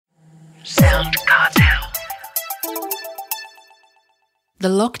Sound Cartel. The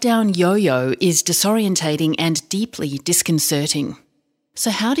lockdown yo-yo is disorientating and deeply disconcerting.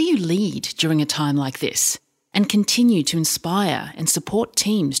 So how do you lead during a time like this and continue to inspire and support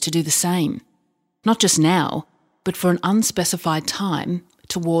teams to do the same? Not just now, but for an unspecified time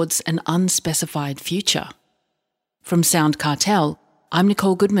towards an unspecified future. From Sound Cartel, I'm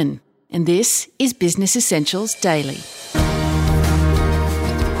Nicole Goodman, and this is Business Essentials Daily.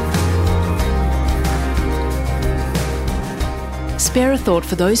 Spare a thought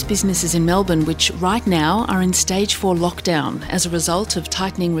for those businesses in Melbourne which right now are in stage 4 lockdown as a result of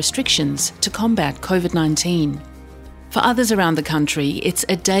tightening restrictions to combat COVID-19. For others around the country, it's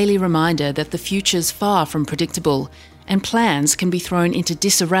a daily reminder that the future's far from predictable and plans can be thrown into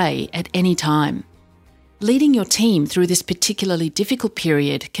disarray at any time. Leading your team through this particularly difficult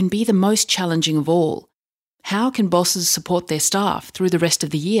period can be the most challenging of all. How can bosses support their staff through the rest of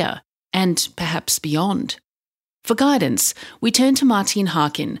the year and perhaps beyond? For guidance, we turn to Martine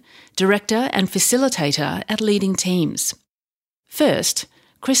Harkin, Director and Facilitator at Leading Teams. First,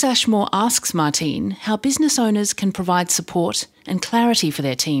 Chris Ashmore asks Martine how business owners can provide support and clarity for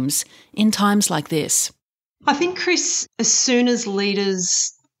their teams in times like this. I think, Chris, as soon as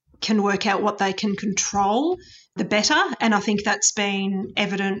leaders can work out what they can control, the better. And I think that's been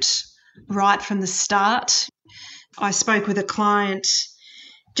evident right from the start. I spoke with a client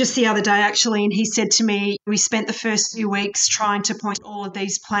just the other day, actually, and he said to me, we spent the first few weeks trying to put all of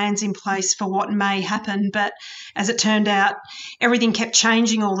these plans in place for what may happen, but as it turned out, everything kept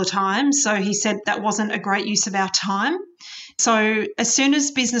changing all the time. So he said that wasn't a great use of our time. So as soon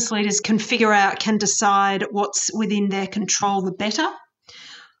as business leaders can decide what's within their control, the better.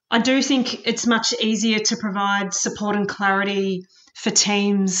 I do think it's much easier to provide support and clarity for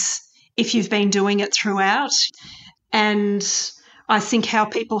teams if you've been doing it throughout. And I think how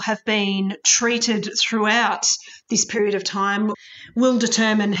people have been treated throughout this period of time will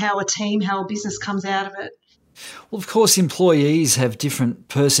determine how a business comes out of it. Well, of course, employees have different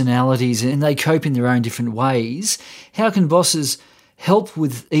personalities and they cope in their own different ways. How can bosses help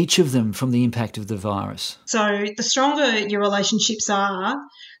with each of them from the impact of the virus? So the stronger your relationships are,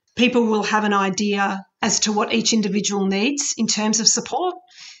 people will have an idea as to what each individual needs in terms of support.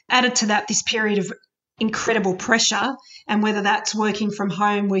 Added to that, this period of incredible pressure, and whether that's working from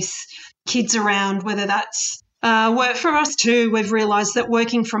home with kids around, whether that's for us too, we've realised that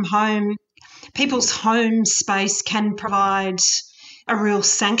working from home, people's home space can provide a real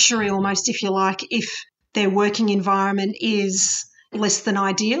sanctuary almost, if you like, if their working environment is less than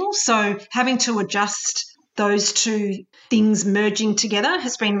ideal. So having to adjust those two things merging together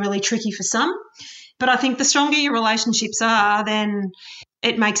has been really tricky for some. But I think the stronger your relationships are, then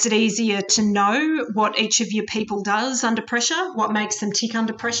it makes it easier to know what each of your people does under pressure, what makes them tick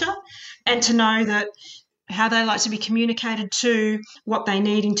under pressure, and to know that how they like to be communicated to, what they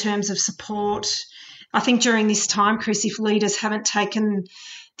need in terms of support. I think during this time, Chris, if leaders haven't taken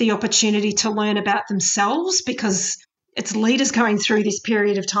the opportunity to learn about themselves, because it's leaders going through this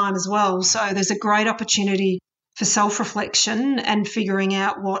period of time as well. So there's a great opportunity for self-reflection and figuring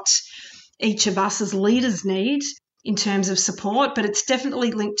out what each of us as leaders need in terms of support, but it's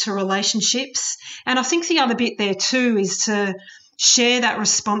definitely linked to relationships. And I think the other bit there too is to share that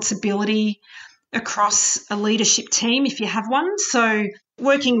responsibility across a leadership team if you have one. So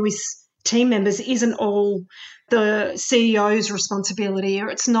working with team members isn't all the CEO's responsibility, or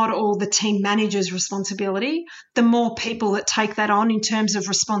it's not all the team manager's responsibility. The more people that take that on in terms of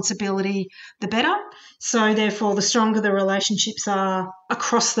responsibility, the better. So therefore, the stronger the relationships are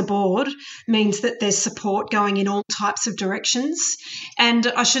across the board means that there's support going in all types of directions. And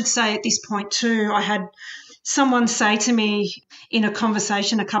I should say at this point too, I had someone say to me in a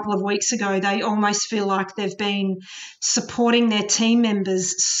conversation a couple of weeks ago, they almost feel like they've been supporting their team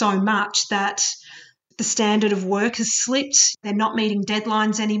members so much that the standard of work has slipped. They're not meeting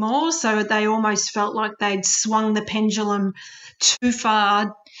deadlines anymore. So they almost felt like they'd swung the pendulum too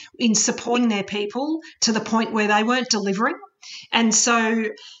far in supporting their people to the point where they weren't delivering. And so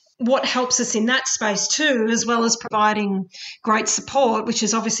what helps us in that space too, as well as providing great support, which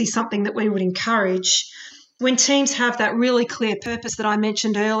is obviously something that we would encourage, when teams have that really clear purpose that I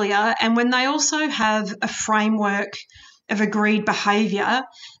mentioned earlier, and when they also have a framework of agreed behaviour,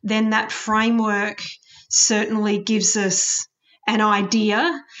 then that framework certainly gives us an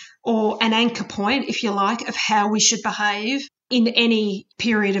idea or an anchor point, if you like, of how we should behave in any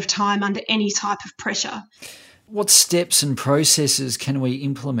period of time under any type of pressure. What steps and processes can we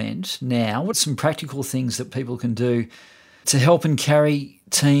implement now? What's some practical things that people can do to help and carry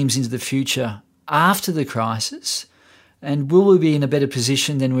teams into the future after the crisis And will we be in a better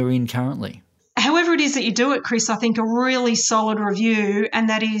position than we're in currently? However it is that you do it, Chris, I think a really solid review, and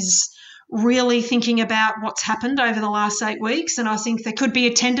that is really thinking about what's happened over the last 8 weeks. And I think there could be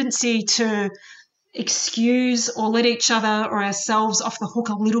a tendency to excuse or let each other or ourselves off the hook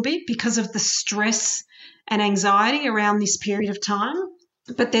a little bit because of the stress and anxiety around this period of time.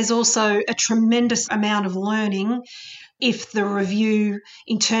 But there's also a tremendous amount of learning if the review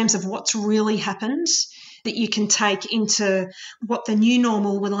in terms of what's really happened that you can take into what the new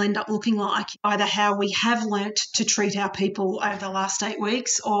normal will end up looking like, either how we have learnt to treat our people over the last 8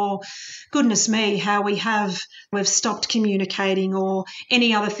 weeks, or, goodness me, how we've stopped communicating, or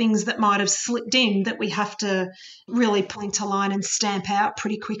any other things that might have slipped in that we have to really pull into line and stamp out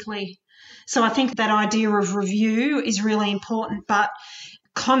pretty quickly. So I think that idea of review is really important, but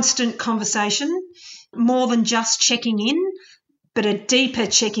constant conversation, more than just checking in, but a deeper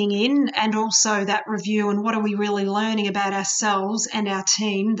checking in, and also that review and what are we really learning about ourselves and our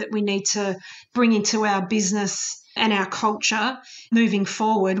team that we need to bring into our business and our culture moving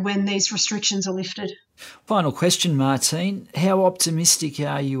forward when these restrictions are lifted. Final question, Martine. How optimistic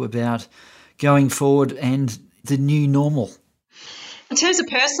are you about going forward and the new normal? In terms of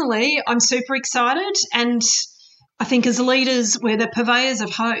personally, I'm super excited, and I think as leaders, we're the purveyors of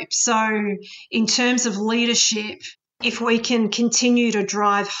hope. So in terms of leadership, if we can continue to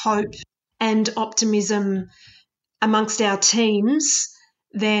drive hope and optimism amongst our teams,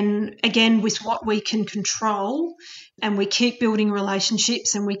 then again, with what we can control, and we keep building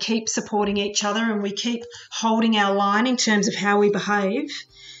relationships and we keep supporting each other and we keep holding our line in terms of how we behave,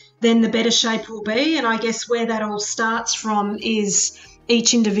 then the better shape we'll be. And I guess where that all starts from is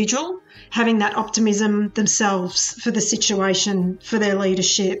each individual having that optimism themselves for the situation, for their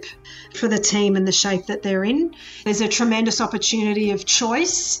leadership, for the team and the shape that they're in. There's a tremendous opportunity of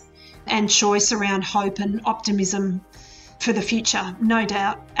choice around hope and optimism for the future, no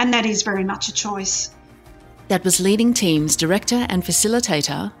doubt. And that is very much a choice. That was Leading Teams Director and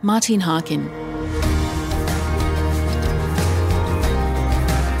Facilitator Martine Harkin.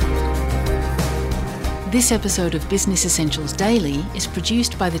 This episode of Business Essentials Daily is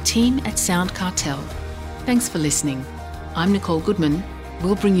produced by the team at Sound Cartel. Thanks for listening. I'm Nicole Goodman.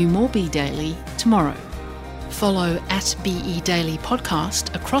 We'll bring you more Be Daily tomorrow. Follow @BE Daily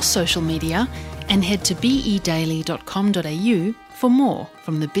Podcast across social media and head to bedaily.com.au for more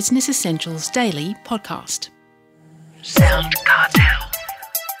from the Business Essentials Daily podcast. Sound Cartel.